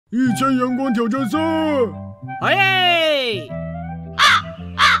1000阳光挑战赛！哎！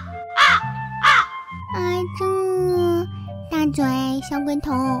大嘴小鬼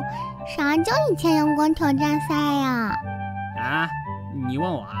头，啥叫1000阳光挑战赛呀？啊，你问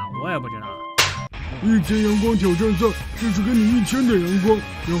我啊，我也不知道。1000阳光挑战赛就是给你1000点阳光，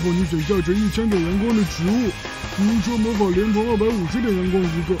然后你选下这1000点阳光的食物。比如说魔法莲蓬250点阳光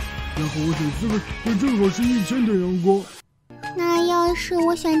一个，然后我选4个，也正好是1000点阳光。那要是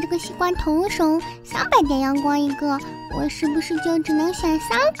我选这个西瓜藤绳300点阳光一个，我是不是就只能选3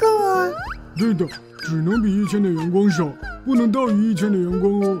个？对的，只能比1000点阳光少，不能大于1000点阳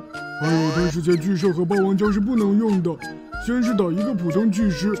光哦。还有吞噬界巨兽和霸王僵尸不能用的，先是打1个普通巨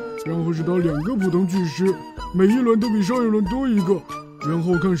狮，然后是打2个普通巨狮，每一轮都比上一轮多1个，然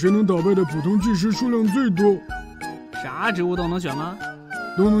后看谁能打败的普通巨狮数量最多。啥植物都能选吗？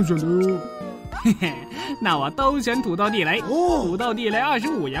都能选的哟。嘿嘿，那我都选土豆地雷。土豆地雷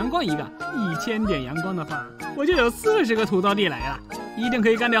25阳光一个，1000点阳光的话，我就有40个土豆地雷了，一定可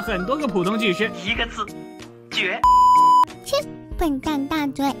以干掉很多个普通巨狮。1个字，绝！切，笨蛋大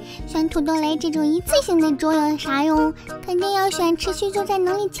嘴，选土豆雷这种一次性的捉有啥用？肯定要选持续作战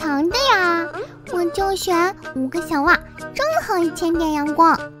能力强的呀！我就选5个小蛙，正好1000点阳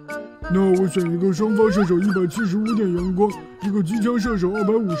光。那我选1个双发射手175点阳光，1个机枪射手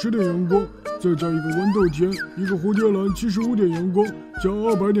250点阳光，再加1个豌豆田，1个蝴蝶兰75点阳光，加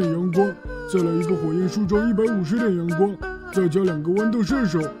200点阳光，再来1个火焰树桩150点阳光，再加2个豌豆射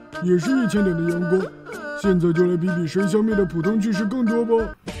手，也是1000点的阳光。现在就来比比谁消灭的普通巨狮更多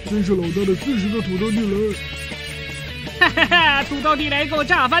吧。先是老大的40个土豆地雷，哈哈哈！土豆地雷给我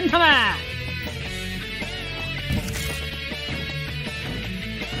炸翻他们！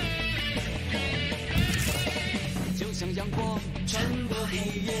像阳光穿过黑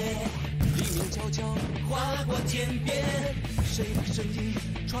夜，黎明悄悄划过天边，谁的身影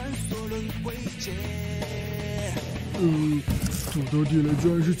穿梭轮回间。土豆地雷居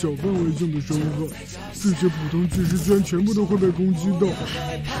然是小范围性的伤害，这些普通巨狮居然全部都会被攻击到。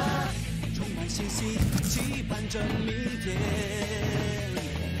害怕，充满信心，期盼着明天。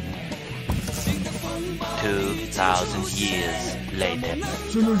2000 years later，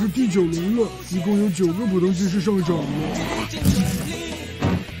 现在是第9轮了，一共有9个普通巨狮上场了。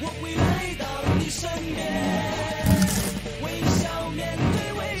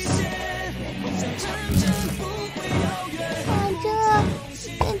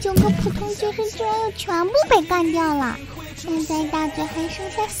这9个普通巨狮居然又全部被干掉了，现在大嘴还剩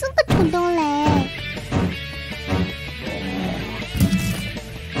下4个土豆雷。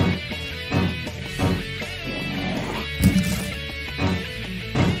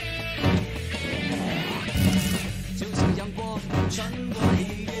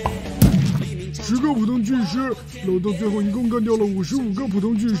10个普通巨狮，老大最后一共干掉了55个普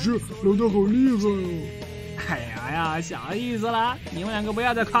通巨狮，老大好厉害哦！哎呀，小意思了，你们2个不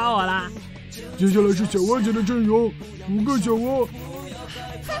要再夸我了。接下来是小蛙姐的阵容，5个小蛙。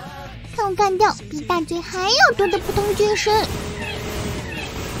看我干掉比大嘴还要多的普通巨狮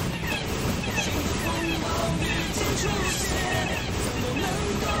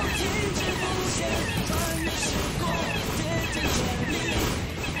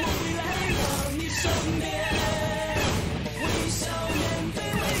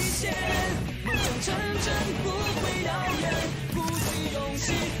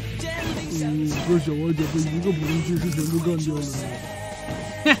！5个小蛙姐被1个普通巨狮全部干掉了。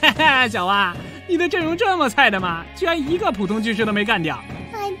哈哈哈，小蛙，你的阵容这么菜的吗？居然1个普通巨狮都没干掉！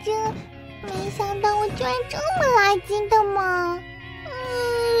还真没想到我居然这么垃圾的吗？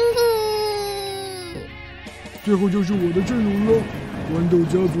最后就是我的阵容了，豌豆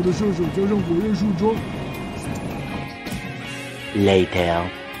家族的射手加上火焰树桩。Later。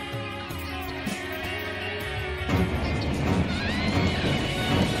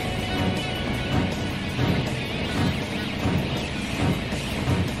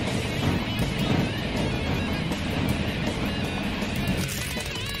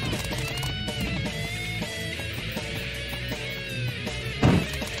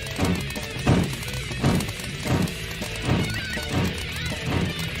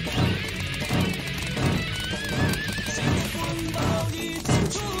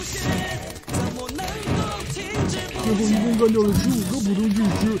最后一共干掉了15个普通巨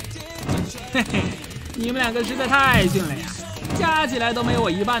狮。嘿嘿，你们2个实在太逊了呀，加起来都没有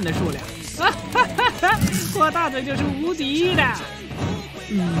我1半的数量。哈哈哈哈！我大嘴就是无敌的。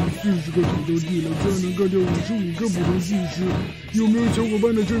40个土豆地雷居然能干掉55个普通巨狮，有没有小伙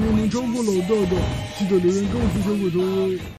伴的阵容能超过老大的？记得留言告诉小鬼头哦。